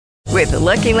With the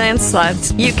Lucky Land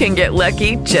Slots, you can get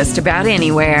lucky just about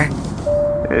anywhere.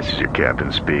 This is your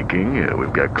captain speaking.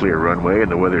 We've got clear runway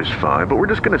and the weather's fine, but we're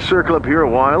just going to circle up here a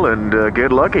while and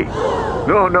get lucky.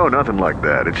 No, nothing like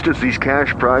that. It's just these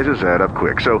cash prizes add up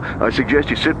quick. So I suggest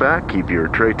you sit back, keep your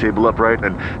tray table upright,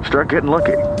 and start getting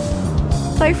lucky.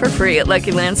 Play for free at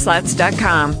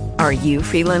LuckyLandSlots.com. Are you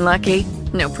feeling lucky?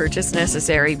 No purchase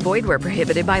necessary. Void where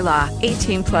prohibited by law.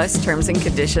 18 plus terms and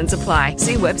conditions apply.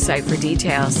 See website for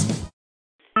details.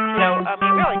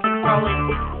 You're really controlling.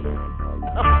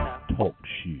 Talk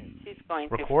shoes. She's going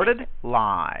to Recorded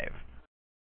live.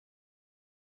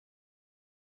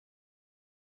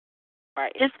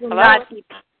 Right. This will Hello? not be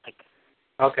public.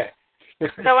 Okay.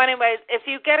 So anyways, if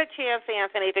you get a chance,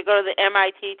 Anthony, to go to the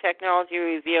MIT Technology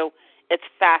Review, it's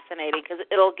fascinating because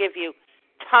it'll give you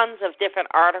tons of different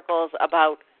articles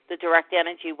about the direct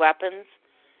energy weapons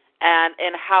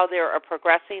and how they're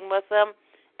progressing with them,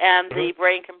 and the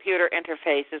brain-computer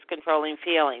interface is controlling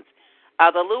feelings.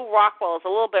 The Lou Rockwell is a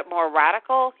little bit more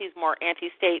radical. He's more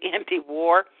anti-state,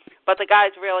 anti-war, but the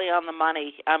guy's really on the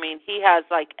money. I mean, he has,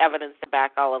 evidence to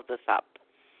back all of this up.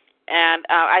 And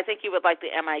I think you would like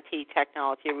the MIT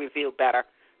Technology Review better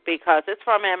because it's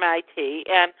from MIT,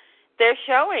 and they're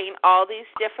showing all these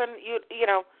different,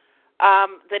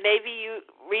 the Navy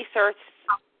research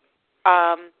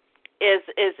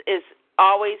is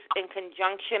always in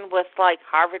conjunction with,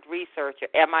 Harvard Research or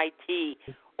MIT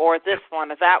or this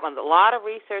one or that one. A lot of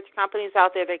research companies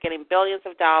out there, they're getting billions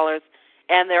of dollars,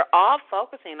 and they're all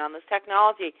focusing on this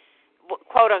technology.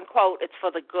 Quote, unquote, it's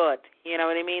for the good. You know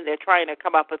what I mean? They're trying to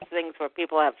come up with things where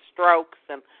people have strokes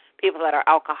and people that are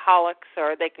alcoholics,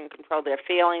 or they can control their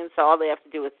feelings, so all they have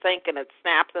to do is think, and it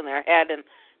snaps in their head, and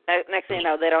next thing you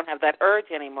know, they don't have that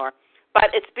urge anymore. But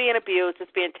it's being abused.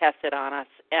 It's being tested on us.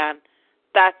 And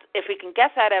that's, if we can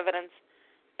get that evidence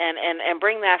and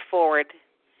bring that forward,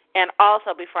 and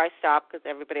also, before I stop, because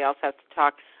everybody else has to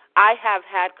talk, I have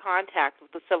had contact with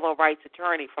the civil rights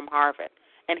attorney from Harvard,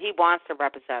 and he wants to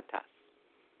represent us.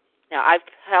 Now, I've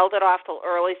held it off till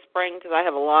early spring because I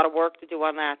have a lot of work to do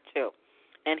on that, too.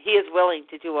 And he is willing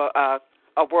to do a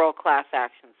world-class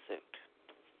action suit.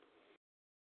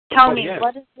 Tony,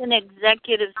 what is an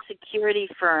executive security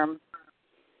firm?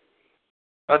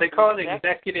 They call it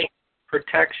executive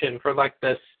protection for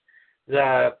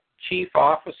the chief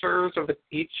officers of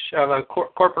each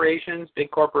corporations.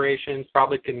 Big corporations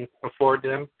probably can afford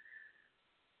them,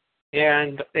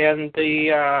 and the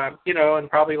and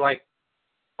probably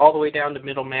all the way down to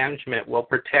middle management will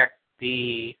protect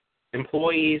the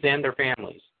employees and their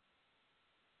families.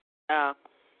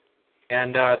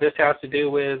 And this has to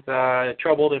do with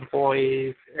troubled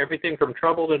employees, everything from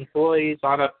troubled employees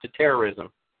on up to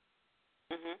terrorism.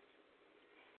 Mm-hmm.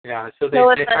 Yeah, so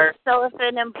if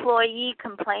an employee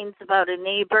complains about a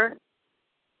neighbor,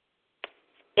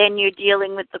 then you're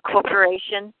dealing with the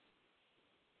corporation?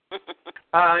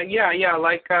 Yeah.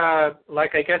 Like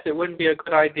I guess it wouldn't be a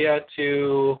good idea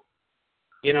to,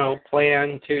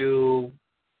 plan to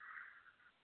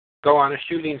go on a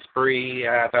shooting spree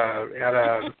at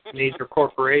a major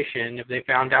corporation. If they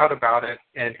found out about it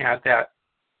and had that,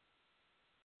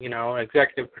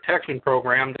 executive protection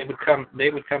program, they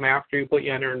would come after you, put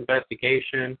you under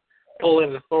investigation, pull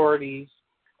in authorities.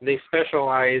 They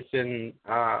specialize in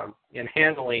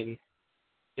handling,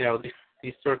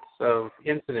 these sorts of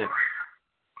incidents.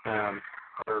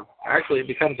 Or actually, it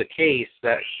becomes a case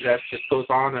that just goes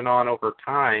on and on over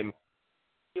time.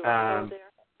 You were still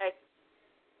there? Hey.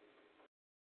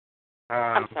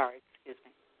 I'm sorry. Excuse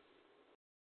me.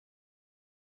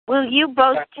 Will you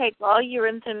both take all your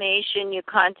information, your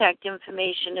contact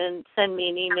information, and send me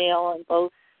an email on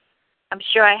both? I'm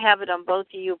sure I have it on both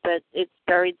of you, but it's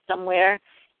buried somewhere.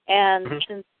 And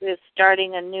since we're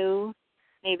starting anew,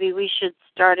 maybe we should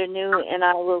start anew, and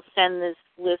I will send this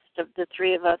list of the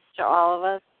three of us to all of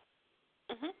us.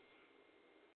 Mm-hmm.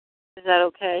 Is that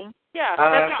okay? Yeah,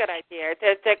 that's a good idea.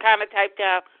 To kind of type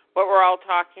down what we're all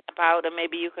talking about, and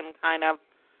maybe you can kind of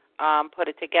put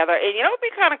it together. And, it would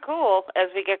be kind of cool as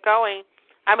we get going.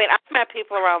 I mean, I've met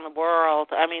people around the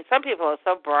world. I mean, some people are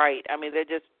so bright. I mean, they're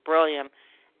just brilliant.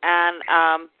 And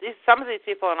some of these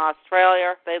people in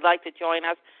Australia, they'd like to join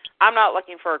us. I'm not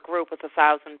looking for a group with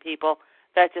 1,000 people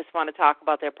that just want to talk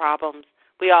about their problems.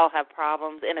 We all have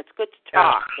problems, and it's good to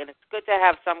talk, and it's good to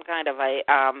have some kind of a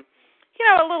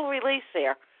little release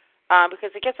there, because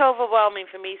it gets overwhelming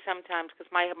for me sometimes because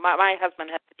my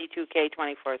husband has D2K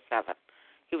 24/7.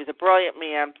 He was a brilliant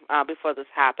man before this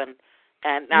happened,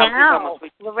 and now he's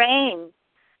almost... Lorraine,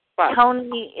 what?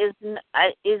 Tony,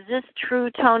 is this true,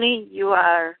 Tony? You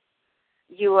are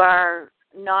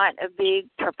not a big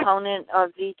proponent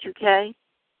of V2K?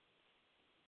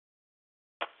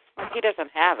 he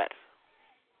doesn't have it.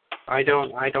 I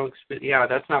don't. Yeah,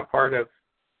 that's not part of.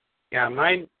 Yeah,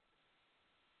 my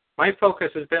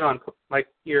focus has been on like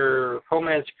your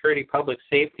Homeland Security, public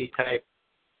safety type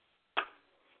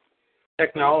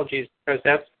technologies, because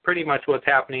that's pretty much what's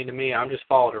happening to me. I'm just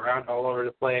followed around all over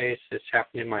the place. It's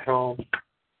happening in my home,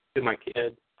 to my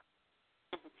kids.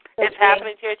 It's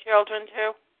happening to your children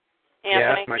too,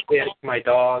 Anthony? Yes, my kids, my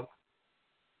dog.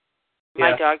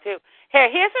 My dog too. Hey,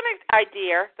 here's an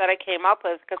idea that I came up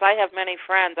with, because I have many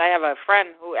friends. I have a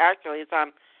friend who actually is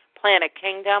on Planet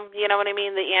Kingdom, you know what I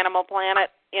mean, the animal planet,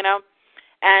 you know,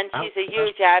 and she's a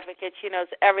huge advocate. She knows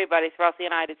everybody throughout the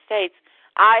United States.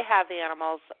 I have the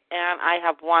animals, and I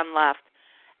have one left.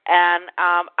 And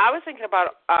I was thinking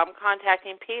about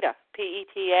contacting PETA,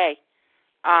 P-E-T-A.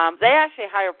 They actually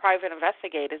hire private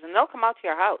investigators, and they'll come out to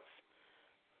your house.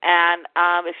 And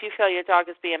if you feel your dog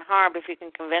is being harmed, if you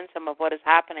can convince them of what is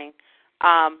happening,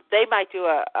 they might do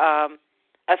a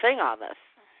thing on this.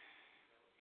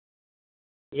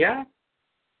 Yeah?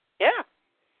 Yeah.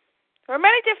 There are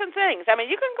many different things. I mean,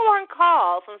 you can go on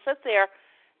calls and sit there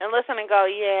and listen and go,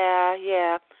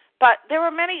 yeah. But there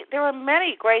are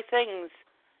many great things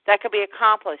that could be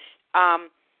accomplished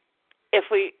if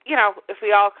we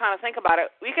all kind of think about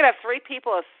it. We could have 3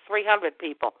 people or 300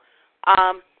 people.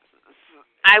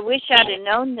 I wish I'd have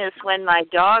known this when my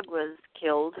dog was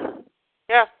killed.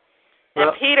 Yeah. And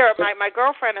Well, Peter, my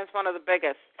girlfriend, is one of the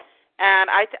biggest. And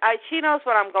she knows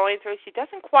what I'm going through. She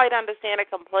doesn't quite understand it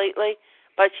completely,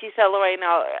 but she said, Lorraine,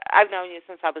 no, I've known you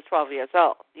since I was 12 years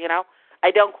old, you know.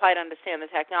 I don't quite understand the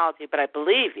technology, but I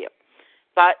believe you.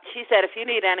 But she said, if you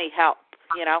need any help,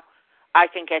 you know, I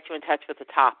can get you in touch with the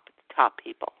top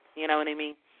people, you know what I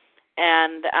mean?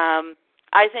 And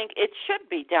I think it should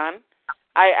be done.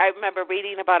 I remember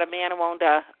reading about a man who owned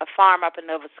a farm up in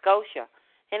Nova Scotia,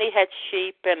 and he had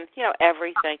sheep and, you know,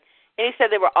 everything. And he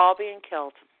said they were all being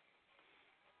killed.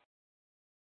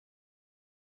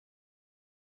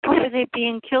 Where are they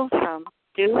being killed from?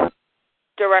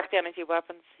 Direct energy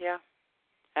weapons, yeah.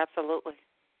 Absolutely.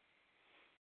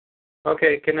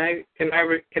 Okay, can I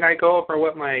go over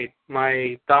what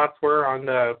my thoughts were on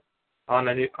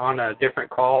a different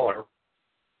call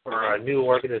or a new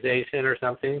organization or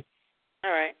something?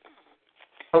 All right.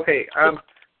 Okay.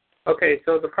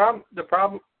 So some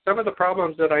of the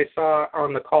problems that I saw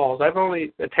on the calls. I've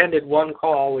only attended one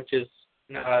call, which is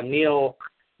Neil's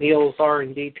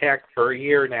R&D Tech for a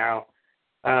year now.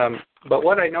 But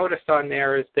what I noticed on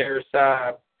there is there's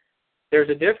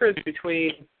a difference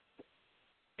between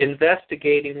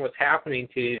investigating what's happening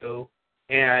to you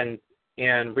and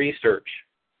research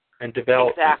and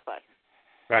development. Exactly.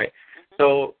 Right.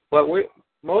 So a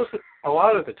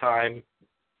lot of the time,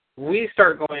 we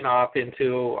start going off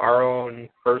into our own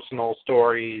personal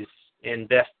stories,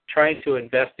 trying to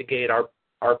investigate our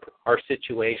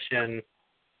situation,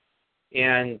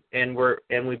 and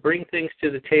we bring things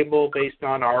to the table based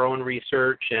on our own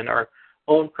research and our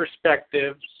own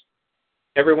perspectives.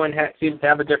 Everyone seems to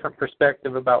have a different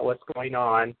perspective about what's going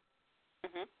on,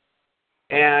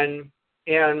 and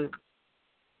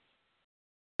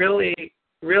really,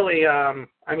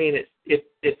 I mean,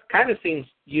 it kind of seems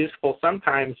useful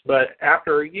sometimes, but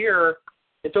after a year,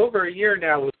 it's over a year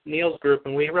now with Neil's group,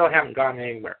 and we really haven't gone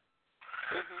anywhere.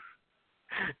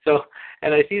 So,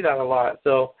 and I see that a lot.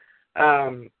 So,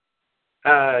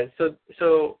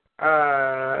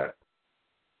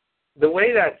 the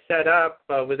way that's set up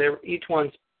with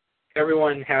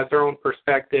everyone has their own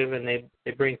perspective, and they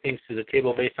bring things to the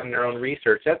table based on their own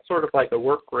research. That's sort of like a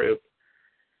work group.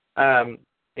 And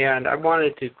I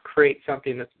wanted to create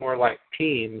something that's more like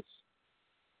teams,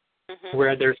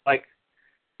 where there's like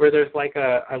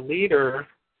a leader,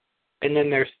 and then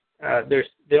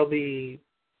there'll be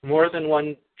more than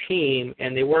one team,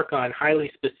 and they work on highly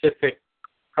specific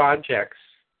projects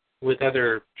with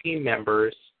other team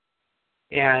members,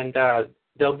 and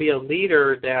there'll be a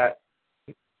leader that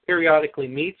periodically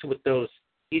meets with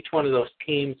each one of those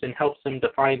teams and helps them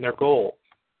define their goals,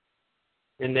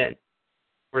 and then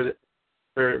for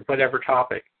whatever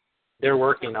topic they're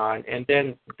working on, and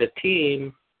then the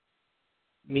team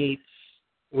meet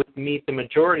the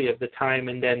majority of the time,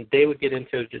 and then they would get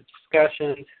into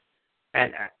discussions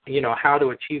and how to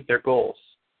achieve their goals,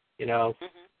 and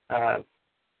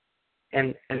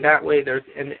that way there's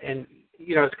and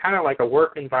it's kind of like a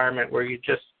work environment where you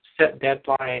just set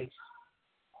deadlines,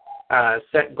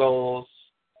 set goals,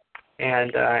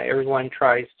 and everyone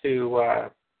tries to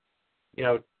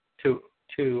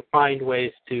to find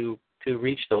ways to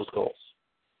reach those goals.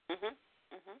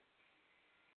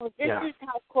 Well, this is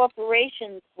how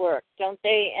corporations work, don't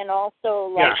they? And also,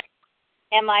 like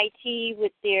MIT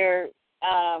with their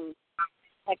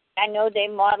like I know they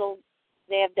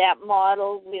have that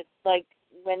model with, like,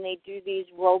 when they do these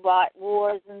robot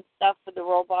wars and stuff for the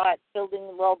robots, building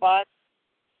the robots.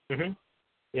 Mhm.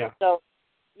 Yeah. So,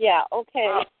 yeah,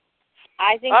 okay.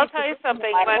 I think I'll tell you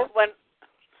something. When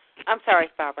I'm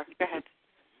sorry, Barbara. Go ahead.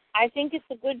 I think it's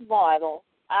a good model.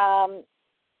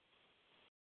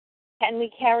 Can we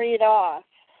carry it off?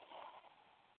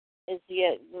 Is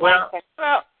my question.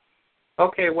 Well,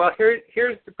 okay. Well,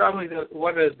 here's probably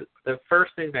one of the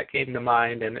first thing that came to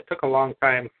mind, and it took a long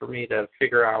time for me to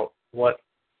figure out what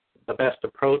the best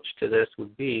approach to this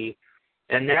would be,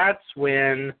 and that's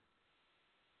when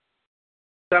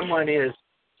someone is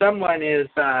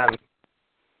a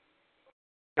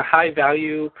high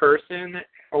value person,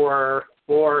 or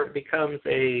becomes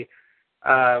a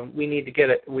we need to get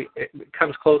it. It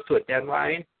comes close to a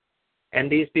deadline, and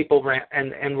these people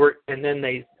then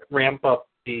they ramp up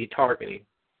the targeting,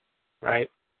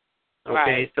 right? Okay,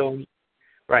 right. so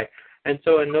right, and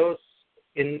so in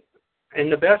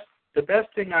the best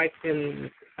thing I can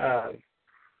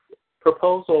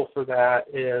proposal for that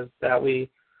is that we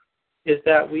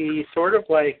sort of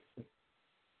like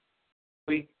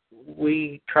we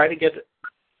try to get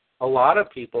a lot of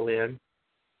people in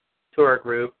to our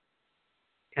group,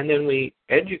 and then we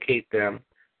educate them.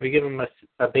 We give them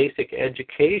a basic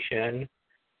education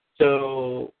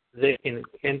so they can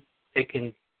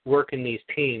work in these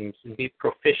teams and be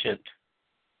proficient.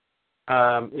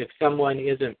 If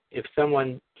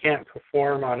someone can't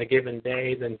perform on a given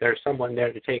day, then there's someone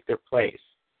there to take their place.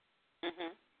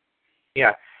 Mhm.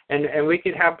 Yeah, and we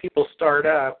could have people start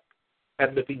up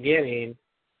at the beginning,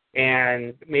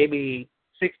 and maybe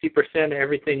 60% of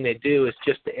everything they do is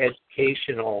just the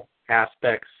educational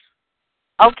aspects.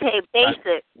 Okay,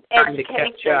 basic Trying to catch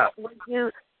education. up.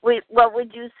 What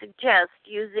would you suggest?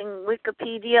 Using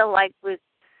Wikipedia, like with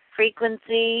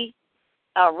frequency,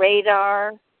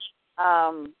 radar,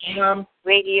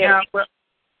 radio.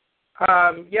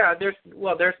 Yeah,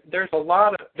 well, there's a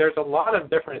lot of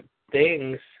different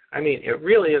things. I mean, it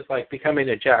really is like becoming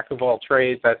a jack of all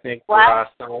trades, I think, for us.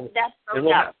 And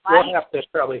we'll have to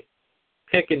probably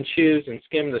pick and choose and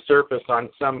skim the surface on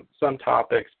some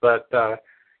topics. But there's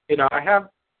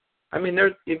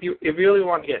if you really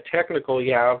want to get technical,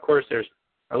 yeah, of course there's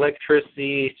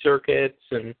electricity, circuits,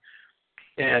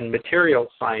 and material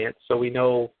science. So we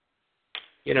know,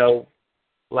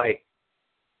 like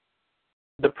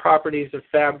the properties of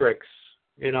fabrics.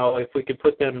 If we could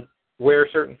put them, wear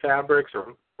certain fabrics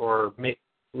or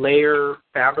layer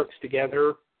fabrics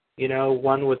together,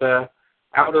 one with a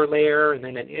outer layer and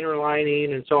then an inner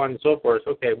lining and so on and so forth.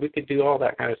 Okay, we could do all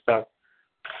that kind of stuff.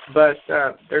 But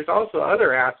there's also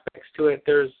other aspects to it.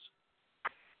 There's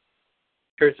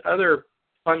other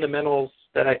fundamentals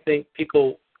that I think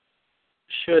people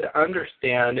should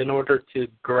understand in order to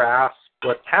grasp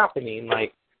what's happening.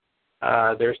 Like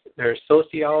there's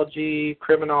sociology,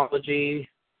 criminology,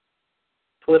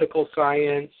 political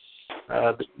science,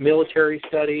 military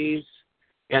studies,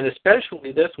 and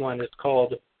especially this one is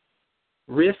called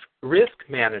risk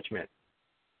management.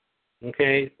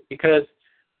 Okay, because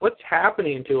what's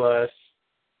happening to us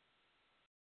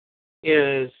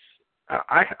is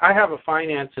I have a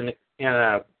finance and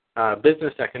a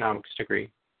business economics degree,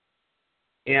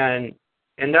 and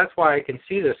that's why I can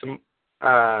see this,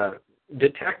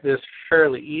 detect this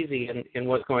fairly easy in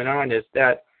what's going on. Is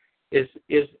that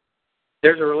there's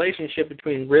a relationship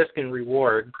between risk and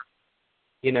reward,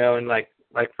 and like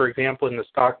for example in the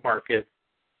stock market,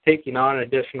 taking on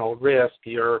additional risk,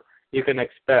 you can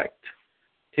expect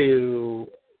to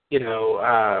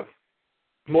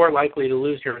more likely to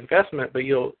lose your investment, but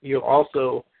you'll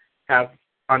also have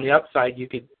on the upside you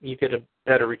get a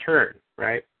better return,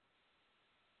 right?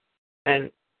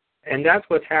 And that's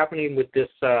what's happening with this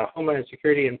Homeland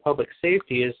Security and Public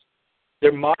Safety is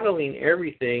they're modeling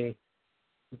everything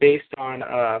based on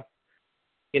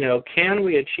can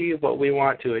we achieve what we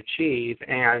want to achieve,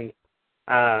 and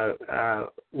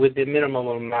with the minimum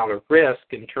amount of risk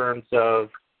in terms of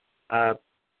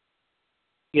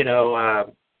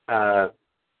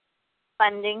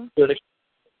funding.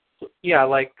 Yeah,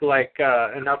 like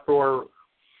an uproar,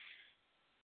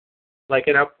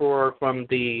 from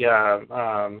the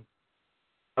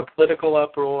a political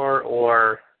uproar,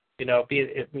 or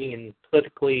being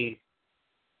politically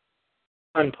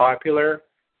unpopular,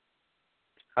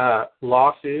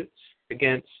 lawsuits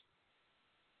against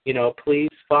police,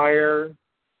 fire,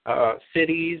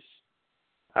 cities.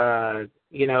 Of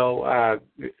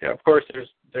course,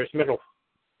 there's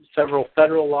several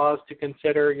federal laws to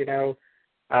consider.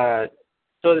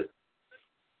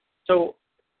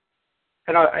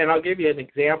 And I'll give you an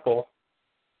example.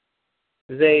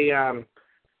 They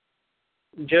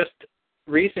just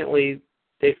recently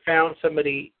they found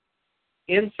somebody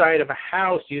inside of a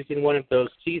house using one of those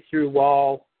see-through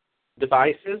wall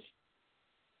devices.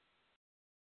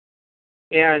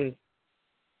 And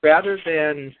rather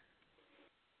than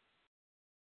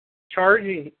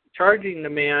charging the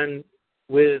man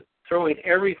with throwing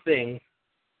everything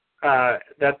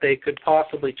that they could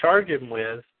possibly charge him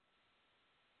with,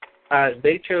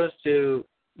 they chose to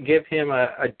give him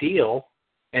a deal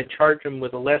and charge him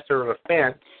with a lesser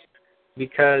offense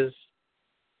because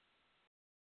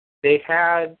they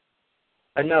had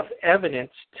enough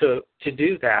evidence to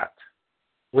do that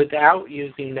without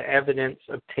using the evidence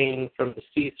obtained from the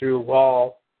see-through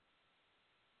wall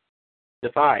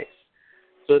device.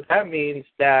 So that means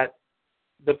that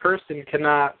the person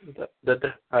cannot,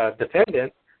 the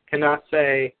defendant cannot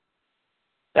say,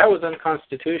 that was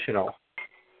unconstitutional.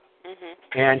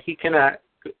 Mm-hmm. And he cannot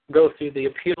go through the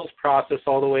appeals process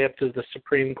all the way up to the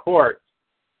Supreme Court.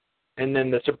 And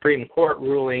then the Supreme Court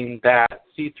ruling that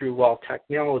see-through wall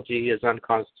technology is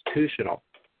unconstitutional.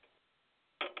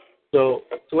 So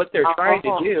what they're trying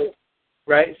to do,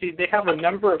 right, see, they have a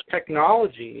number of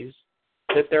technologies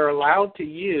that they're allowed to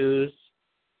use.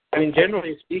 I mean,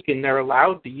 generally speaking, they're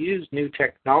allowed to use new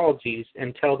technologies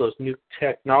until those new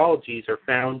technologies are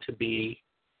found to be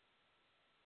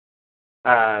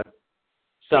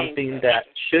something that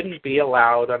shouldn't be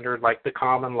allowed under, like, the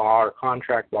common law or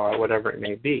contract law or whatever it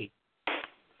may be.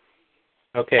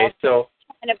 Okay, so...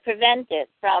 And to prevent it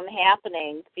from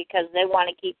happening because they want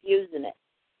to keep using it.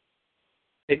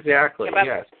 Exactly,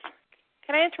 yes.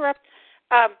 Can I interrupt?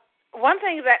 One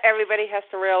thing that everybody has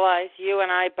to realize, you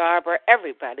and I, Barbara,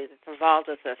 everybody that's involved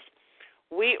with this,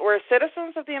 we're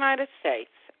citizens of the United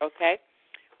States, okay?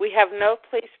 We have no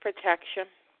police protection.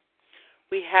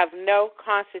 We have no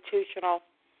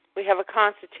we have a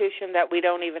constitution that we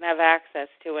don't even have access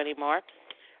to anymore.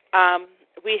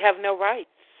 We have no rights.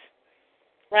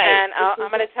 Right. And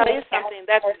I'm going to tell you something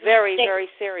that's very, very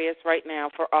serious right now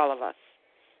for all of us.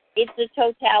 It's a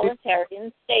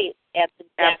totalitarian state at the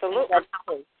absolutely,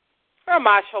 or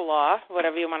martial law,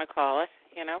 whatever you want to call it.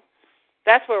 You know,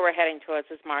 that's where we're heading towards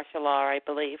is martial law, I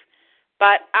believe.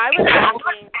 But I was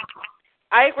thinking,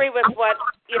 I agree with what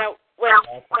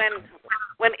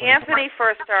when Anthony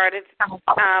first started.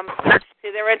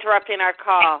 See, they're interrupting our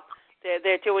call.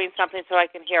 They're doing something so I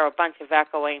can hear a bunch of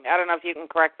echoing. I don't know if you can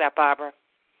correct that, Barbara.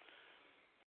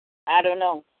 I don't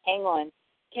know. Hang on.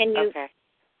 Can you? Okay.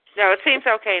 No, it seems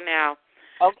okay now.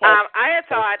 Okay. I had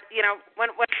thought, when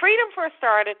Freedom first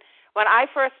started, when I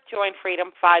first joined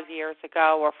Freedom 5 years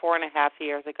ago or 4.5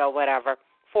 years ago, whatever,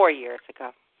 4 years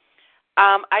ago,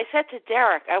 I said to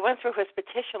Derek, I went through his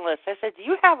petition list. I said,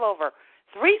 you have over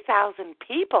 3,000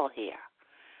 people here.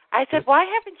 I said, why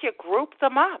haven't you grouped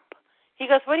them up? He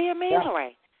goes, what do you mean,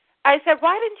 Lorraine? I said,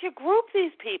 why didn't you group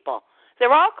these people?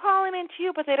 They're all calling into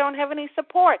you, but they don't have any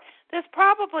support. There's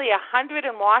probably 100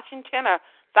 in Washington,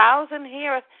 1,000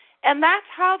 here. And that's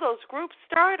how those groups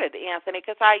started, Anthony,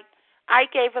 because I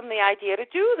gave them the idea to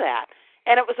do that.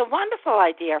 And it was a wonderful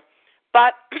idea.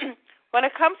 But when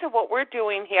it comes to what we're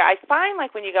doing here, I find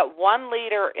like when you got one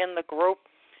leader in the group,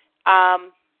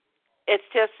 it's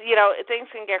just, things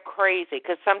can get crazy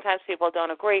because sometimes people don't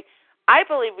agree. I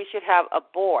believe we should have a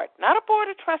board, not a board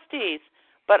of trustees,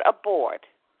 but a board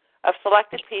of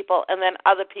selected people and then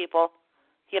other people,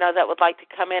 that would like to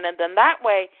come in. And then that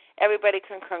way everybody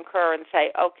can concur and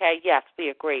say, okay, yes, we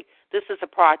agree. This is a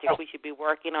project we should be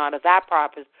working on, or that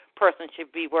person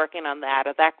should be working on that,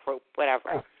 or that group,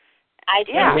 whatever. I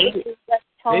think this is what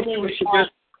Tony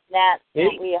wants. That's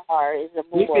what we are, is a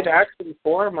board. We could actually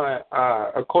form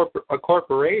a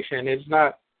corporation. It's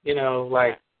not,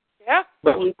 Yeah.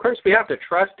 But of course we have to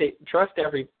trust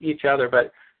each other.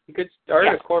 But you could start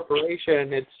a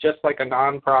corporation. It's just like a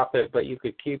nonprofit, but you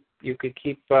could keep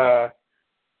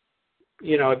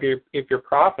if you're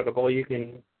profitable, you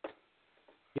can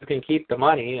keep the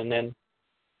money, and then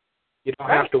you don't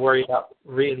have to worry about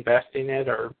reinvesting it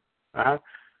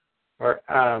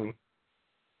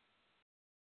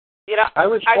I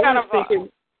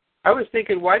was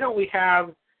thinking, why don't we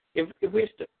have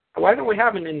why don't we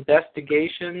have an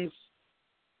investigations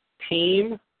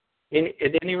team?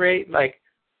 At any rate,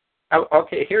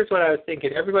 okay, here's what I was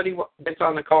thinking. Everybody gets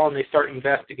on the call and they start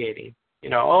investigating.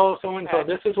 So-and-so,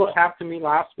 this is what happened to me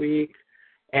last week,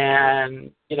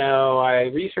 and,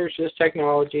 I researched this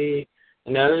technology,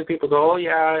 and other people go, oh,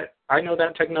 yeah, I know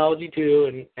that technology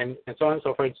too, and so on and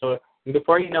so forth. So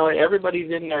before you know it,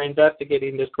 everybody's in there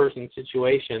investigating this person's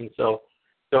situation. So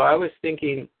I was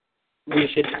thinking we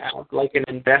should have, like, an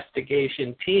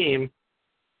investigation team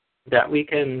that we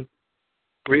can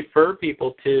refer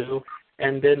people to,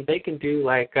 and then they can do,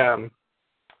 like,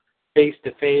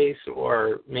 face-to-face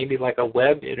or maybe like a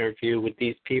web interview with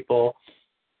these people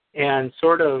and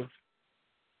sort of,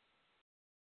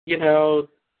 you know,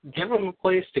 give them a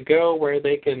place to go where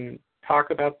they can talk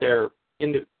about their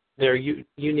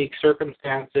unique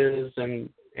circumstances and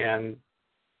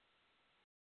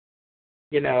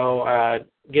you know,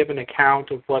 give an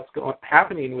account of what's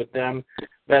happening with them,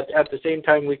 but at the same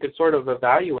time we could sort of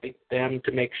evaluate them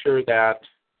to make sure that,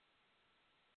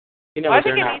 you know, I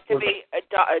think it needs to be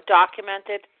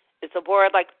documented. It's a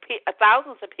word like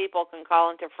thousands of people can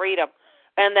call into Freedom,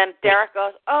 and then Derek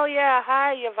goes, "Oh yeah,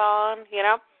 hi Yvonne," you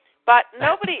know, but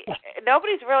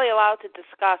nobody's really allowed to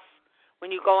discuss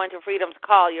when you go into Freedom's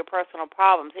call your personal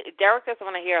problems. Derek doesn't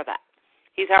want to hear that.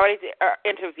 He's already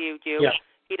interviewed you. Yeah.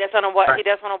 He doesn't want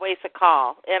to waste a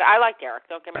call, and I like Derek.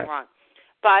 Don't get me wrong,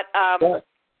 but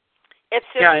it's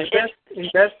just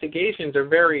investigations are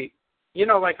very, you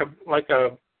know, like a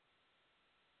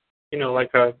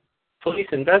police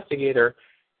investigator.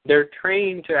 They're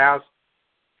trained to ask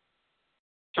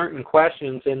certain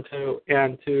questions and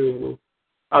to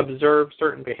observe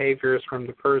certain behaviors from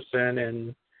the person,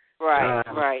 and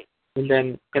right,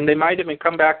 and they might even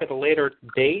come back at a later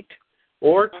date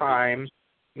or time,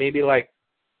 maybe like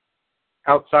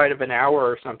outside of an hour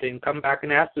or something, come back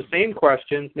and ask the same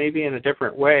questions, maybe in a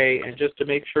different way, and just to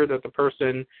make sure that the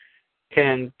person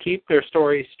can keep their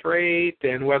story straight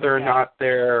and whether or not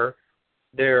they're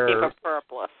keep a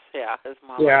purpose,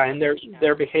 and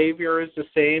their behavior is the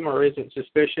same or isn't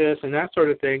suspicious and that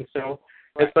sort of thing. So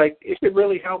it's like it could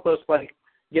really help us like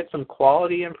get some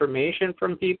quality information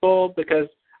from people, because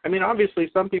I mean obviously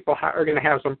some people are going to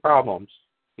have some problems,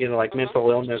 you know, like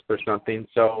mental illness or something.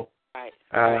 So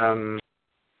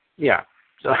yeah.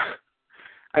 So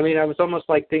I mean I was almost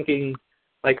like thinking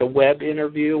like a web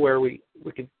interview where we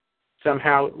could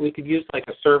use like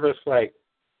a service like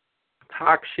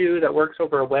TalkShoe that works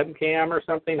over a webcam or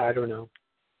something. I don't know.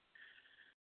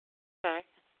 Okay.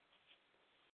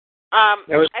 I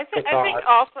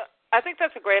think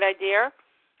that's a great idea.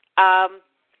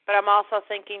 But I'm also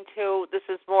thinking too, this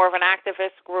is more of an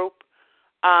activist group.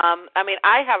 I mean,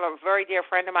 I have a very dear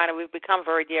friend of mine, and we've become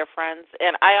very dear friends,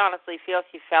 and I honestly feel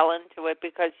she fell into it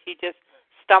because she just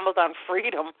stumbled on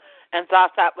Freedom and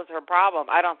thought that was her problem.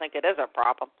 I don't think it is her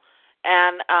problem.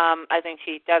 And I think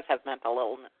she does have mental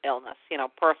illness, you know,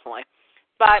 personally.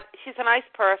 But she's a nice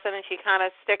person, and she kind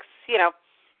of sticks, you know,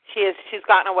 she's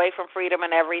gotten away from Freedom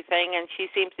and everything, and she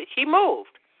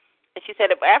moved. And she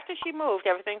said after she moved,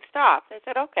 everything stopped. I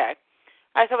said, okay.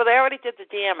 I said, well, they already did the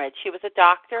damage. She was a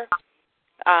doctor.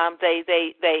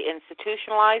 They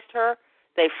institutionalized her.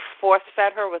 They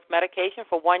force-fed her with medication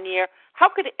for 1 year. How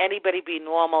could anybody be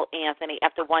normal, Anthony,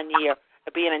 after 1 year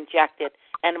of being injected?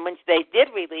 And when they did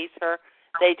release her,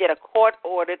 they did a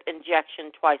court-ordered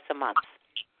injection twice a month.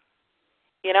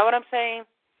 You know what I'm saying?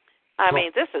 I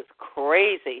mean, this is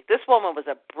crazy. This woman was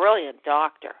a brilliant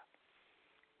doctor.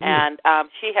 And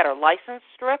she had her license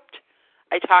stripped.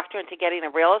 I talked her into getting a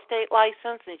real estate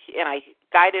license, and I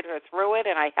guided her through it,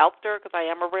 and I helped her because I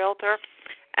am a realtor.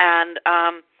 And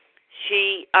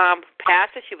she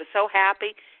passed it. She was so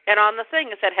happy. And on the thing,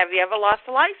 it said, have you ever lost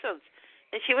a license?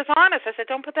 And she was honest. I said,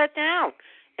 don't put that down.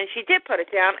 And she did put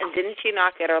it down, and didn't she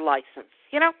not get her license?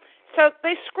 You know? So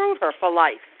they screwed her for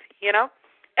life, you know?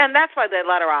 And that's why they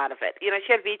let her out of it. You know,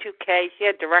 she had V2K. She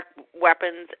had direct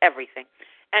weapons, everything.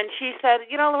 And she said,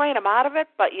 you know, Lorraine, I'm out of it,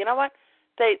 but you know what?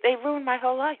 They ruined my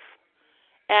whole life.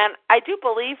 And I do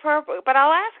believe her, but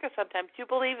I'll ask her sometimes, do you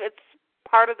believe it's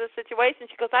part of the situation?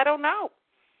 She goes, I don't know.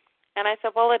 And I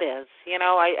said, well, it is. You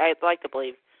know, I'd like to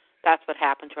believe that's what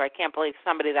happened to her. I can't believe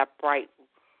somebody that bright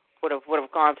would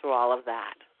have gone through all of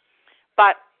that.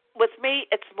 But with me,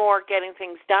 it's more getting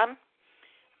things done,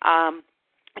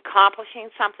 accomplishing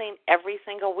something every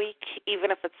single week,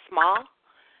 even if it's small,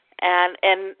 and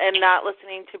not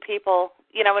listening to people.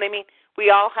 You know what I mean? We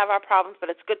all have our problems, but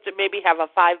it's good to maybe have a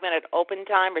 5-minute open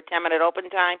time or 10-minute open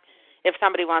time if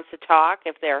somebody wants to talk,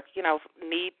 if they're, you know,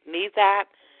 need that.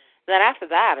 Then after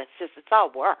that, it's all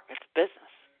work. It's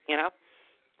business, you know,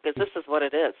 because this is what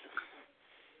it is.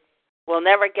 We'll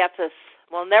never get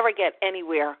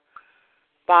anywhere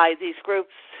by these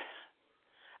groups.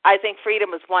 I think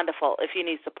Freedom is wonderful if you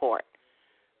need support.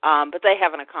 But they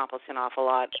haven't accomplished an awful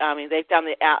lot. I mean, they've done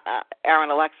the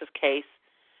Aaron Alexis case.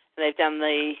 They've done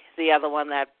the other one,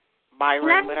 that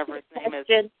Byron, whatever his name is.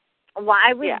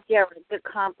 Why would Derek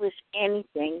accomplish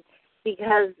anything?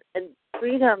 Because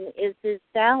Freedom is his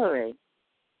salary.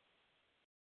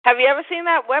 Have you ever seen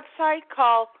that website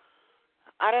called,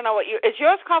 I don't know what is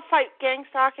yours called Fight Gang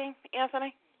Stalking,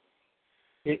 Anthony?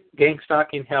 Gang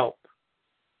Stalking Help.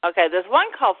 Okay, there's one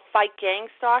called Fight Gang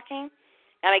Stalking,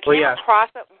 And I came across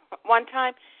it one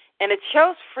time, and it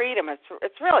shows freedom.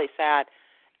 It's really sad.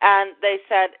 And they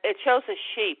said it shows a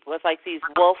sheep with like these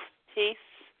wolf teeth.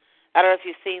 I don't know if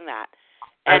you've seen that.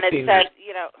 And it said,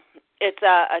 you know, it's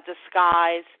a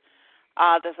disguise.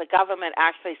 Does the government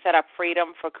actually set up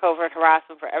freedom for covert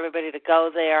harassment for everybody to go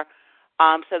there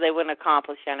so they wouldn't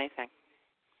accomplish anything?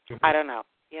 Mm-hmm. I don't know.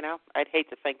 You know, I'd hate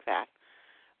to think that.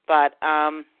 But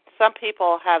some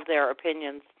people have their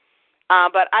opinions.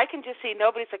 But I can just see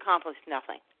nobody's accomplished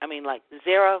nothing. I mean, like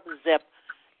zero, zip,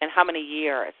 in how many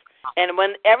years? And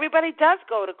when everybody does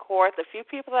go to court, the few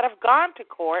people that have gone to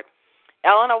court,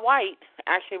 Eleanor White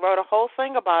actually wrote a whole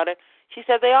thing about it. She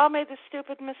said they all made this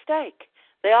stupid mistake.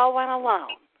 They all went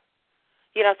alone.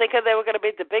 You know, thinking they were going to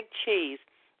be the big cheese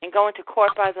and go into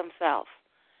court by themselves.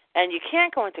 And you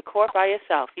can't go into court by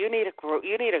yourself. You need a group.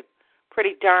 You need a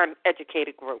pretty darn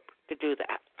educated group to do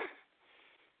that.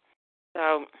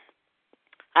 So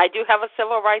I do have a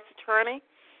civil rights attorney.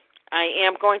 I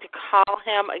am going to call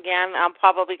him again. I'm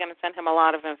probably going to send him a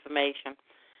lot of information.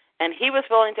 And he was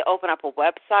willing to open up a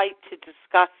website to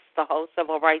discuss the whole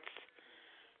civil rights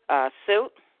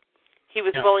suit. He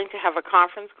was willing to have a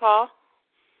conference call.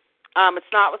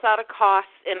 It's not without a cost,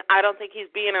 and I don't think he's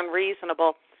being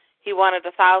unreasonable. He wanted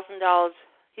 $1,000.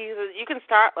 You can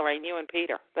start, Lorraine, you and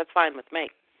Peter. That's fine with me.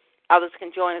 Others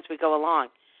can join as we go along.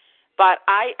 But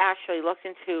I actually looked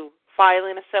into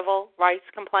filing a civil rights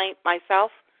complaint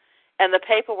myself, and the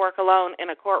paperwork alone in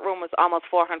a courtroom was almost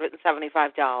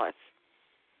 $475.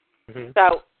 Mm-hmm.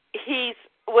 So he's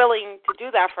willing to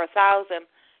do that for $1,000.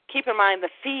 Keep in mind the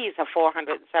fees are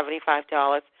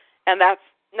 $475, and that's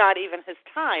not even his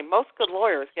time. Most good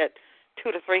lawyers get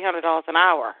 $200 to $300 an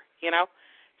hour, you know.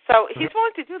 So he's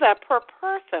willing to do that per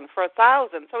person for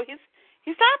 $1,000. So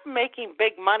he's not making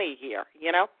big money here,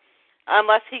 you know,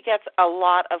 unless he gets a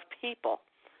lot of people.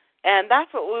 And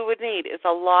that's what we would need is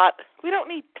a lot. We don't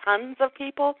need tons of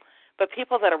people, but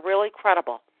people that are really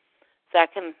credible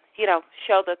that can, you know,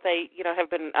 show that they, you know, have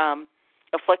been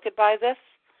afflicted by this.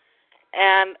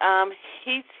 And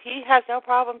he has no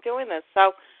problem doing this.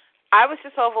 So I was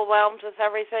just overwhelmed with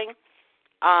everything,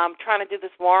 trying to do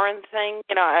this Warren thing.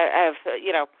 You know, I have,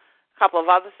 you know, a couple of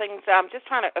other things. I'm just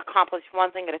trying to accomplish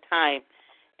one thing at a time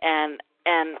and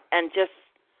just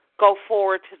go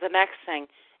forward to the next thing.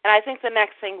 And I think the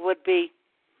next thing would be,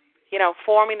 you know,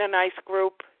 forming a nice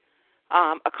group,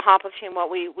 accomplishing what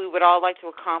we would all like to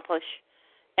accomplish.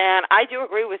 And I do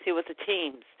agree with you with the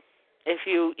teams. If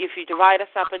you divide us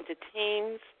up into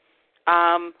teams,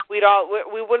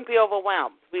 we wouldn't be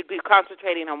overwhelmed. We'd be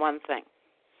concentrating on one thing.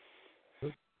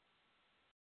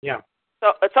 Yeah.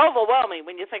 So it's overwhelming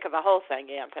when you think of the whole thing,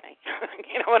 Anthony.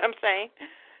 You know what I'm saying?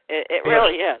 It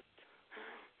really is.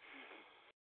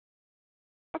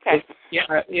 Okay.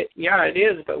 It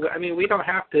is. But I mean, we don't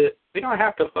have to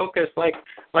focus like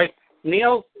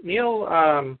Neil.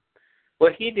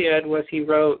 What he did was he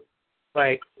wrote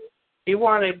like he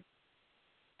wanted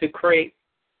to create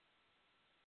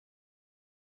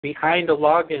behind a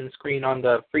login screen on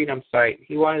the Freedom site.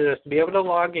 He wanted us to be able to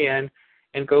log in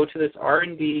and go to this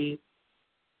R&D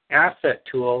asset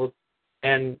tool,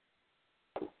 and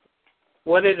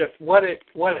what it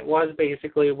was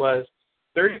basically was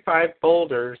 35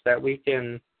 folders that we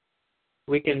can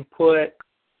put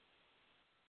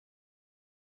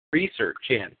research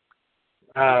in.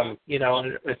 You know,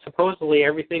 and supposedly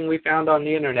everything we found on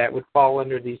the internet would fall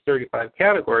under these 35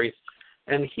 categories,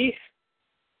 and he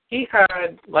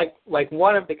had like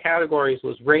one of the categories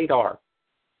was radar.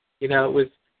 You know,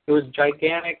 it was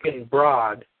gigantic and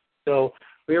broad. So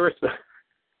we were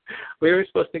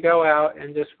supposed to go out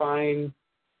and just find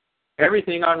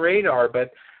everything on radar,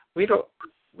 but we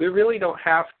really don't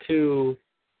have to.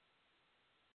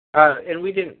 And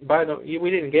we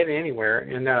didn't get anywhere,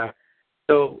 and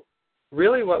so.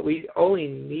 Really what we only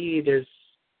need is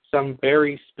some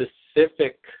very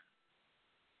specific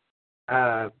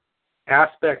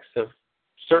aspects of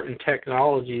certain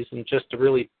technologies and just to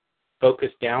really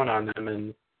focus down on them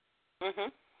and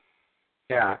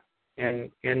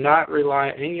and not rely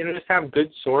and you know just have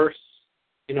good source,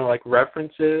 you know, like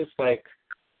references, like,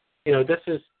 you know, this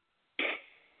is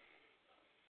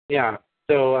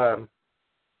so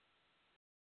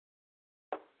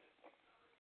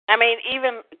I mean,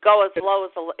 even go as low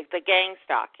as the gang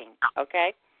stalking,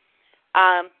 okay?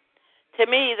 To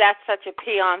me, that's such a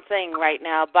peon thing right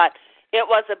now, but it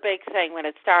was a big thing when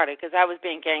it started because I was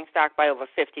being gang stalked by over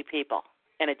 50 people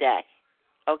in a day,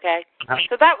 okay?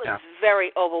 So that was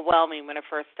very overwhelming when it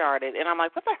first started, and I'm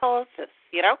like, what the hell is this,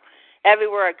 you know?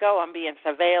 Everywhere I go, I'm being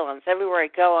surveillance. Everywhere I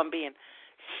go, I'm being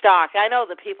stalked. I know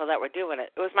the people that were doing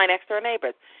it. It was my next-door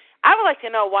neighbors. I would like to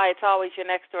know why it's always your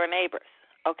next-door neighbors.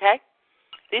 okay?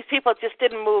 These people just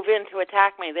didn't move in to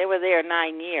attack me. They were there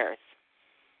 9 years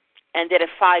and did it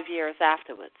 5 years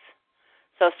afterwards.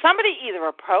 So somebody either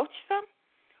approached them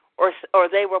or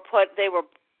they were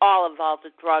all involved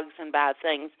with drugs and bad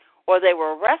things, or they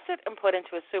were arrested and put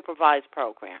into a supervised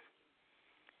program.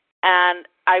 And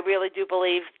I really do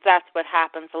believe that's what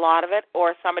happens, a lot of it.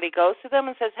 Or somebody goes to them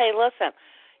and says, hey, listen,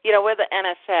 we're the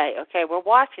NSA, okay? We're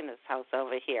watching this house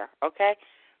over here, okay?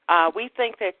 We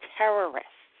think they're terrorists.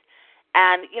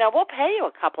 And, we'll pay you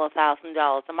a couple of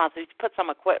 $1,000s a month. We put some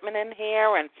equipment in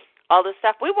here and all this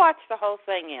stuff. We watched the whole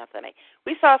thing, Anthony.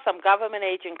 We saw some government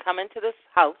agent come into this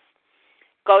house,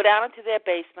 go down into their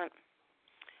basement,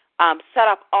 set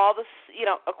up all this,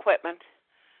 equipment.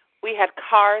 We had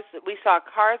cars. We saw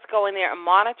cars go in there and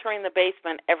monitoring the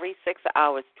basement every 6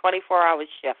 hours, 24-hour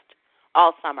shift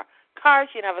all summer. Cars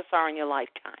you never saw in your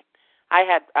lifetime. I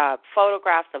had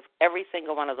photographs of every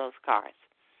single one of those cars.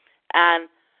 And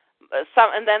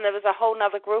then there was a whole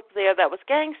other group there that was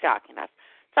gang stalking us.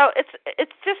 So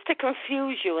it's just to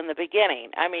confuse you in the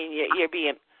beginning. I mean, you're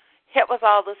being hit with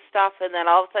all this stuff, and then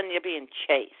all of a sudden you're being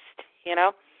chased,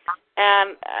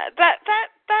 And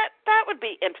that would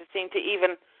be interesting to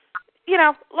even,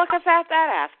 look at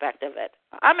that aspect of it.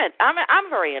 I'm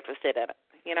very interested in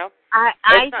it,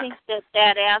 I think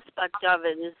that aspect of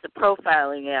it is the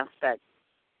profiling aspect.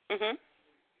 Mhm.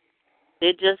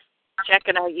 They're just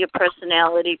checking out your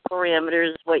personality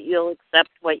parameters, what you'll accept,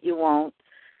 what you won't,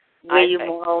 where your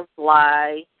morals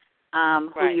lie,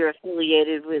 who you're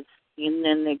affiliated with, and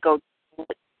then they go to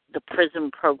the prison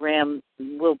program.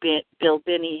 Bill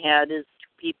Binney had his 2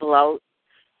 people out,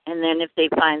 and then if they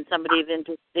find somebody of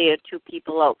interest, they are 2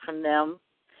 people out from them,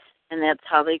 and that's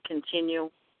how they continue.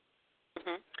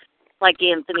 Mhm. Like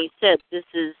Anthony said, this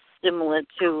is similar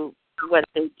to what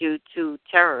they do to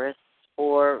terrorists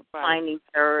or finding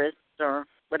terrorists or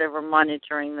whatever,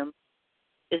 monitoring them.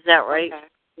 Is that right,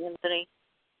 Anthony?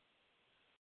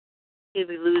 Did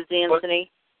we lose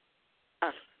Anthony?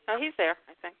 Oh, he's there,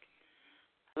 I think.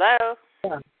 Hello?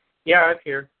 Yeah, I'm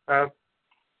here.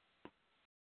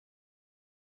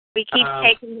 We keep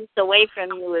taking this away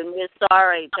from you, and we're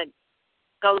sorry, but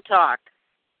go talk.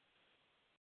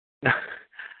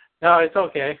 No, it's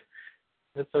okay.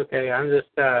 It's okay. I'm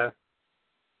just, I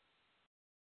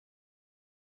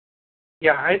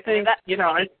think,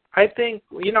 I think,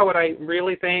 what I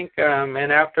really think,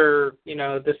 and after,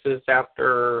 this is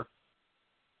after,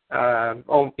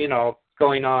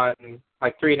 going on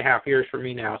like 3.5 years for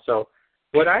me now. So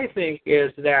what I think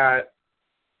is that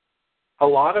a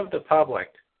lot of the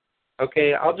public,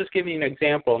 okay, I'll just give you an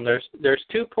example. And there's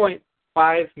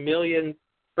 2.5 million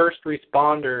first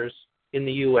responders in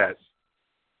the U.S.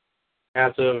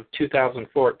 as of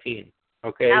 2014.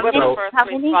 Okay, How many first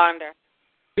responder?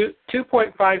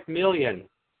 2.5 million.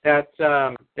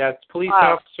 That's police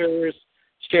officers,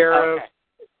 sheriffs,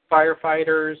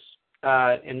 firefighters,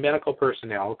 and medical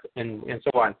personnel, and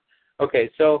so on. Okay,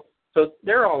 so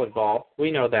they're all involved.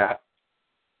 We know that.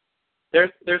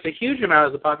 There's a huge amount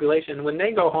of the population. When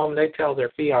they go home, they tell their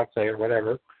fiance or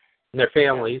whatever, and their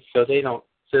families, so they don't,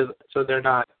 so they're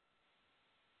not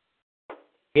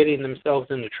getting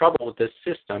themselves into trouble with this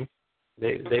system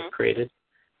they've created.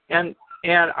 And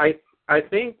I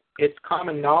think it's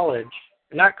common knowledge,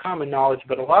 not common knowledge,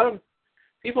 but a lot of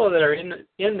people that are in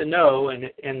the know,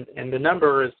 and the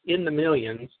number is in the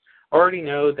millions, already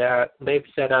know that they've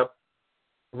set up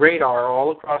radar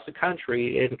all across the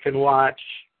country and can watch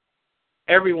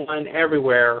everyone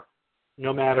everywhere,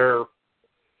 no matter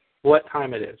what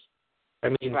time it is. I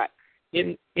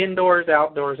mean, indoors,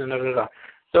 outdoors, and da-da-da.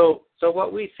 So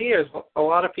what we see is a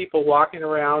lot of people walking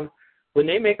around. When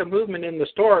they make a movement in the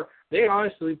store, they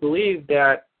honestly believe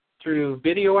that through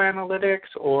video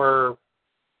analytics or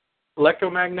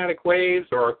electromagnetic waves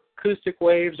or acoustic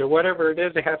waves or whatever it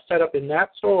is they have set up in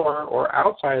that store or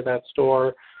outside of that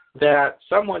store, that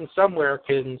someone somewhere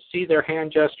can see their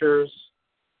hand gestures,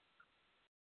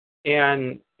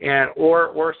 and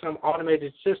or some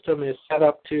automated system is set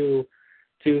up to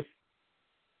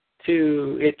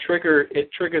it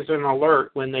triggers an alert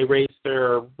when they raise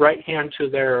their right hand to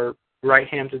their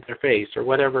face, or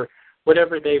whatever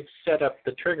they've set up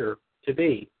the trigger to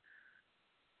be.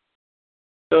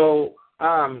 So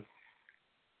and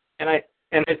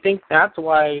I think that's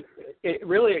why it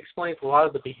really explains a lot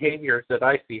of the behaviors that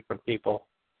I see from people.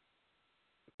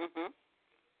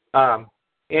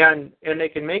 And they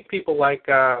can make people like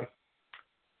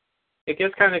it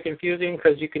gets kind of confusing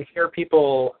because you can hear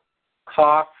people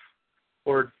cough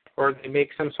or they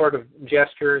make some sort of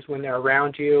gestures when they're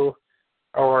around you,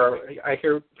 or I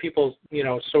hear people's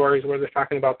stories where they're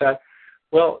talking about that.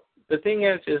 Well, the thing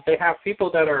is they have people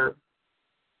that are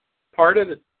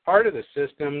part of the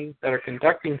system that are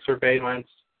conducting surveillance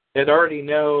that already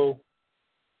know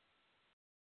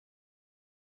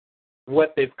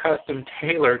what they've custom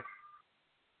tailored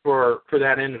for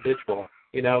that individual.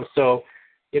 So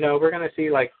we're going to see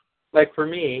like for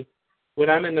me, when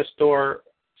I'm in the store,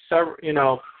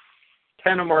 several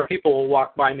 10 or more people will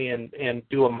walk by me and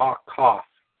do a mock cough.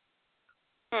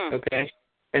 Okay.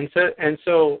 And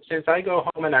so since I go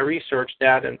home and I research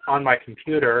that and on my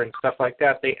computer and stuff like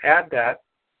that, they add that,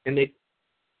 and they,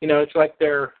 it's like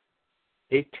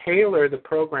they tailor the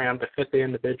program to fit the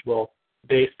individual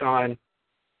based on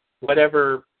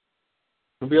whatever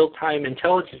real-time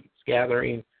intelligence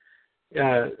gathering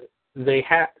they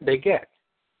get.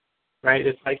 Right?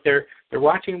 It's like they're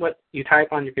watching what you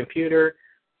type on your computer,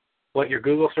 what your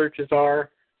Google searches are,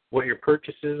 what your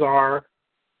purchases are,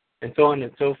 and so on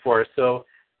and so forth. So,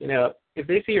 if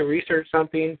they see you research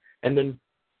something and then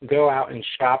go out and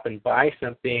shop and buy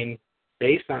something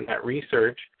based on that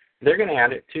research, they're going to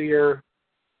add it to your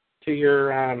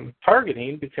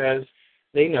targeting because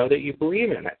they know that you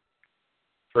believe in it,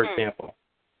 for example,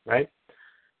 right?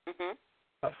 Mm-hmm.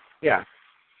 Yeah.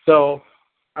 So,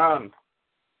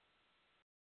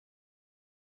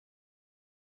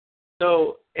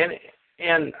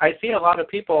 and I see a lot of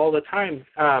people all the time,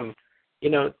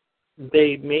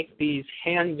 they make these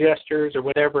hand gestures or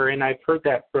whatever, and I've heard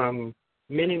that from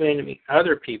many, many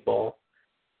other people,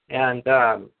 and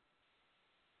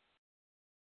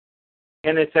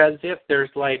it's as if there's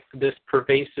like this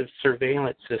pervasive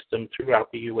surveillance system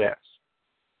throughout the U.S.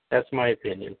 That's my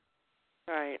opinion.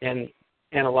 Right. And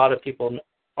a lot of people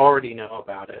already know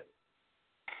about it,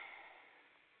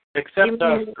 except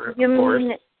us, of course.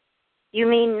 You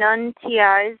mean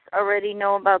non-TIs already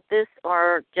know about this,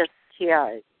 or just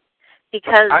TIs?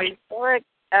 Because Eric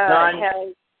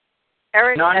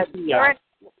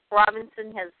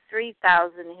Robinson has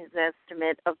 3,000, his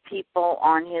estimate, of people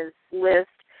on his list,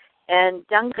 and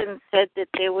Duncan said that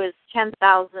there was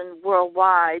 10,000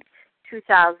 worldwide,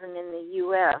 2,000 in the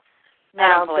U.S.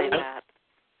 Now,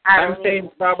 I'm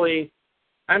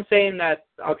saying that.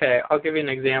 Okay, I'll give you an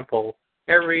example.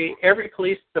 Every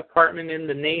police department in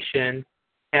the nation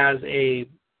has a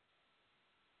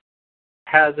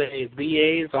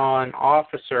liaison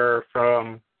officer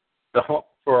for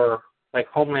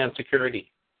Homeland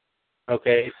Security.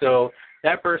 Okay, so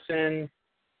that person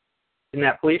in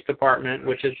that police department,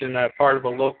 which is in a part of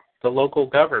the local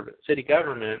government, city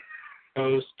government,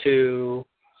 goes to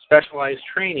specialized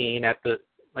training at the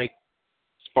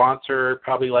sponsored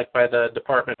probably by the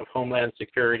Department of Homeland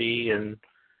Security and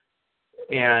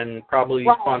probably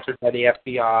sponsored by the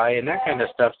FBI and that kind of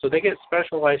stuff. So they get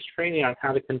specialized training on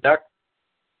how to conduct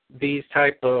these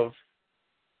type of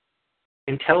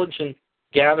intelligence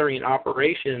gathering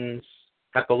operations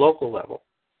at the local level.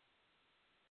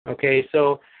 Okay,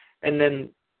 so, and then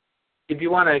if you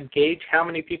want to gauge how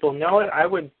many people know it, I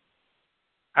would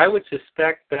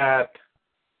suspect that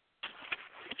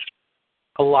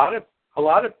a lot of,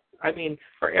 I mean,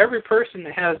 for every person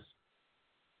that has.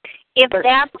 If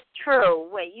that's true,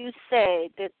 what you say,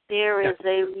 that there is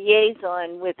a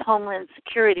liaison with Homeland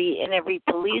Security in every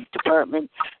police department,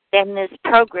 then this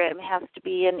program has to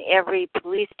be in every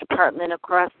police department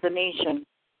across the nation.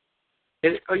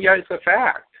 It's a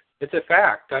fact. It's a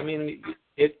fact. I mean,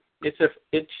 it's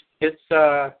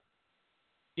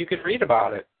you can read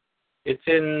about it. It's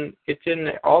in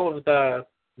all of the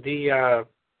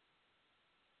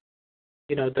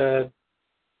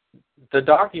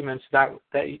documents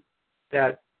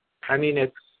that I mean,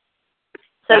 it's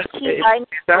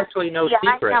actually no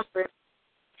secret.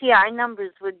 TI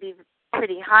numbers would be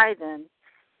pretty high then.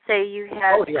 Say you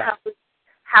had,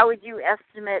 how would you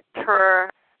estimate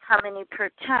how many per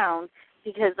town?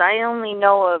 Because I only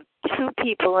know of 2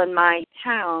 people in my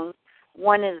town.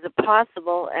 One is a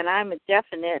possible, and I'm a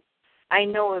definite. I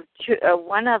know of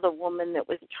one other woman that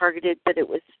was targeted, but it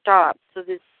was stopped. So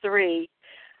there's 3.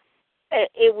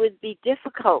 It would be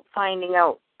difficult finding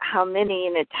out how many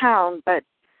in a town, but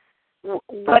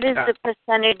what is the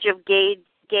percentage of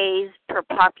gays per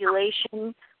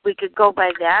population? We could go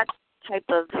by that type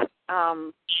of.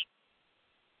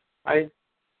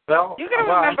 You can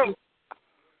remember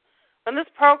when this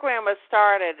program was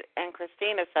started, and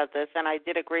Christina said this, and I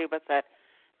did agree with it.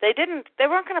 They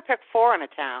weren't going to pick 4 in a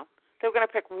town. They were going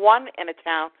to pick 1 in a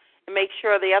town and make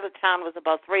sure the other town was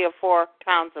about 3 or 4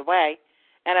 towns away,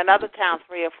 and another town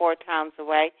 3 or 4 towns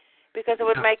away, because it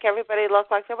would make everybody look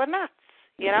like they were nuts.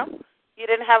 You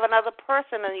didn't have another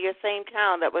person in your same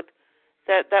town that would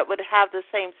have the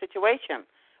same situation.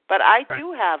 But I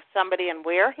do have somebody in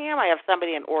Wareham. I have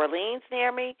somebody in Orleans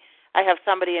near me. I have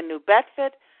somebody in New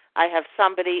Bedford. I have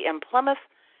somebody in Plymouth.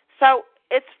 So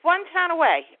it's one town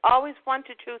away, always 1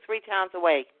 to 2, 3 towns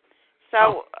away.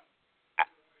 So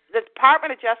the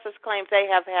Department of Justice claims they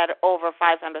have had over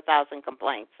 500,000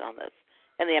 complaints on this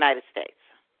in the United States.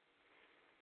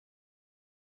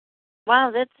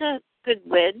 Wow, that's a good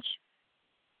wedge.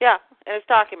 Yeah, and it's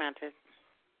documented.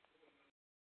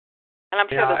 And I'm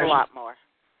sure there's a lot more.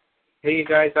 Hey, you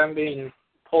guys, I'm being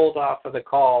pulled off of the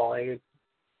call.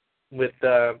 With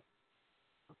the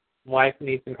wife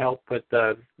needs some help with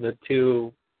the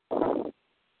two. That's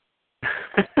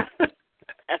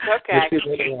okay. The two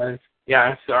little ones.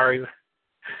 Yeah, sorry.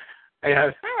 All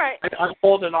right. I'm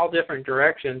pulled in all different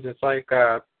directions. It's like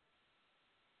I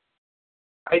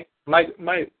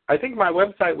think my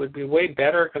website would be way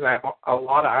better because I have a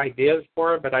lot of ideas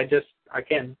for it, but I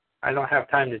don't have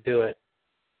time to do it.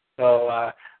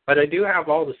 So, but I do have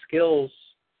all the skills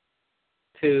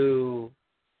to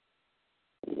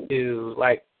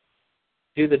like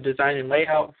do the design and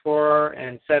layout for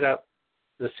and set up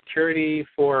the security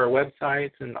for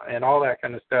websites and all that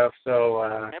kind of stuff. So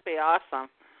that'd be awesome.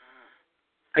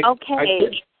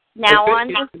 Now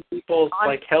on people's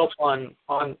like help on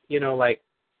like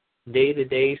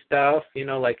day-to-day stuff,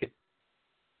 like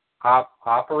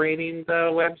operating the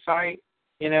website,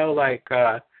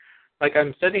 like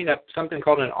I'm setting up something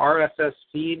called an RSS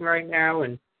feed right now,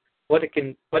 and what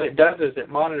it does is it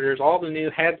monitors all the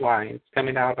new headlines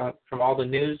coming out from all the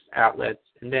news outlets,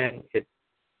 and then it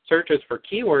searches for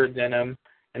keywords in them,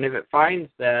 and if it finds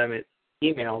them, it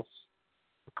emails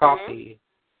a copy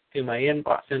to my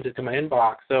inbox, sends it to my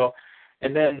inbox. So,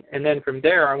 and then from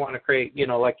there, I want to create,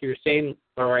 like you were saying,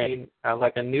 Lorraine,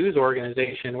 like a news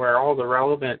organization where all the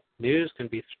relevant news can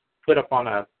be put up on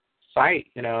a site.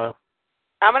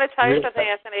 I'm going to tell you something,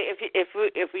 Anthony.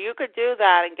 If you could do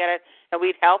that and get it, and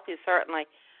we'd help you certainly.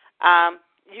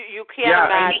 You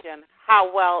can't imagine how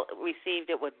well received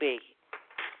it would be.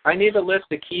 I need a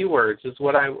list of keywords. Is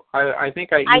what I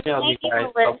think I emailed you guys.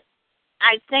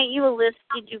 I sent you a list.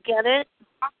 Did you get it?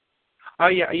 Oh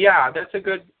yeah. That's a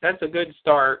good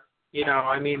start.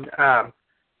 I mean,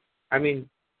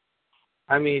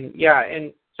 yeah.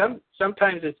 And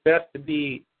sometimes it's best to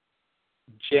be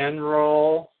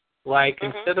general. Like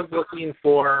instead of looking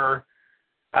for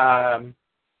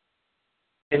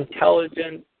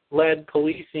intelligent-led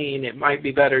policing, it might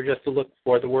be better just to look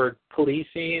for the word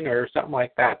policing or something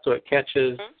like that, so it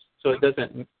catches, so it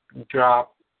doesn't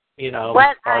drop.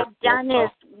 What I've done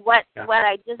is what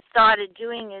I just started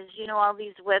doing is all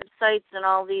these websites and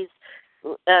all these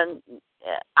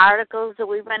articles that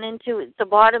we run into. At the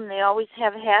bottom, they always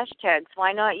have hashtags.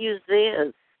 Why not use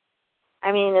theirs?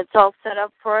 I mean, it's all set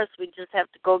up for us. We just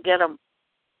have to go get them.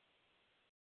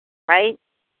 Right?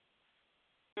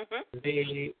 So I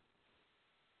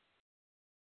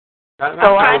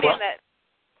mean that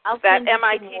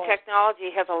MIT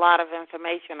Technology has a lot of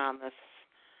information on this.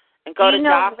 And go to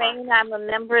Jaffa. Rain, I'm a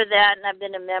member of that, and I've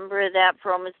been a member of that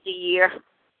for almost a year.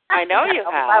 I know you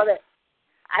have.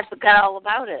 I forgot all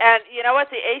about it. And you know what?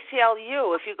 The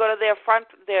ACLU, if you go to their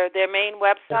main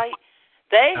website,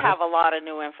 they have a lot of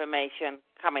new information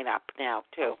coming up now,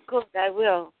 too. Good, I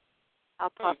will. I'll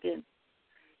pop in.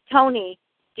 Tony,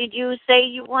 did you say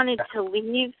you wanted to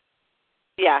leave?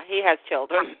 Yeah, he has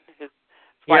children.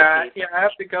 I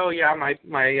have to go. Yeah, my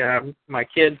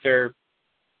kids are,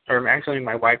 or actually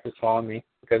my wife is calling me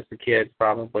because the kids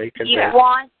probably. Do you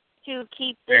want to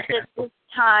keep this at this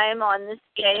time on this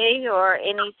day, or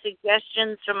any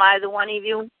suggestions from either one of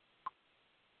you?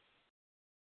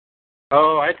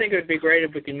 Oh, I think it would be great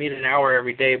if we could meet an hour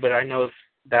every day, but I know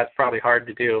that's probably hard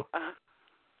to do.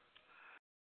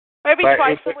 Maybe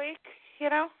twice a week,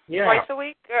 Yeah. Twice a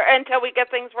week, or until we get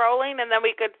things rolling, and then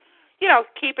we could,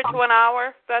 keep it to an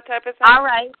hour, that type of thing. All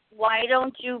right. Why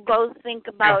don't you both think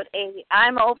about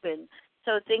I'm open,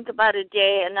 so think about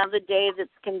another day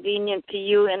that's convenient for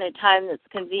you and a time that's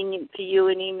convenient for you,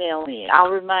 and email me. I'll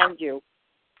remind you.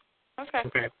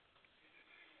 Okay.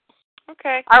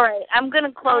 All right. I'm going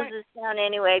to close this down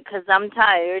anyway because I'm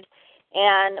tired.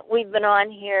 And we've been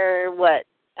on here, 2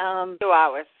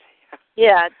 hours.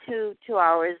 Yeah, 2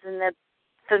 hours. And that's,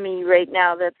 for me right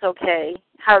now, that's okay.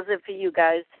 How's it for you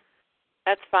guys?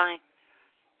 That's fine.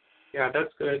 Yeah,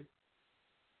 that's good.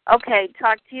 Okay.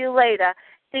 Talk to you later.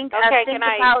 Think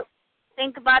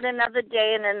about another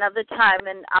day and another time,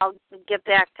 and I'll get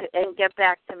back to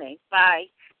me. Bye.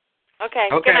 Okay.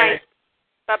 Good night.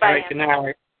 Bye-bye. All right, good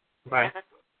night. Bye.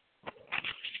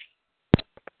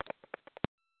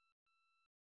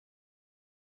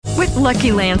 With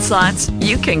Lucky Land Slots,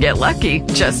 you can get lucky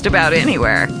just about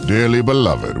anywhere. Dearly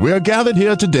beloved, we are gathered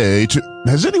here today to...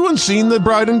 Has anyone seen the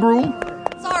bride and groom?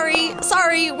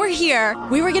 Sorry, we're here.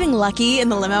 We were getting lucky in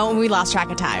the limo and we lost track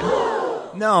of time.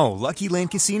 No, Lucky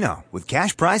Land Casino, with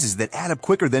cash prizes that add up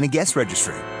quicker than a guest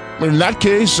registry. In that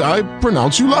case, I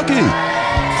pronounce you lucky.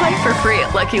 Play for free at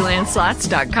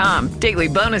LuckyLandSlots.com. Daily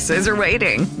bonuses are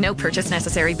waiting. No purchase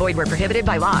necessary. Void where prohibited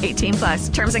by law.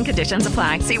 18+. Terms and conditions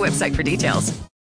apply. See website for details.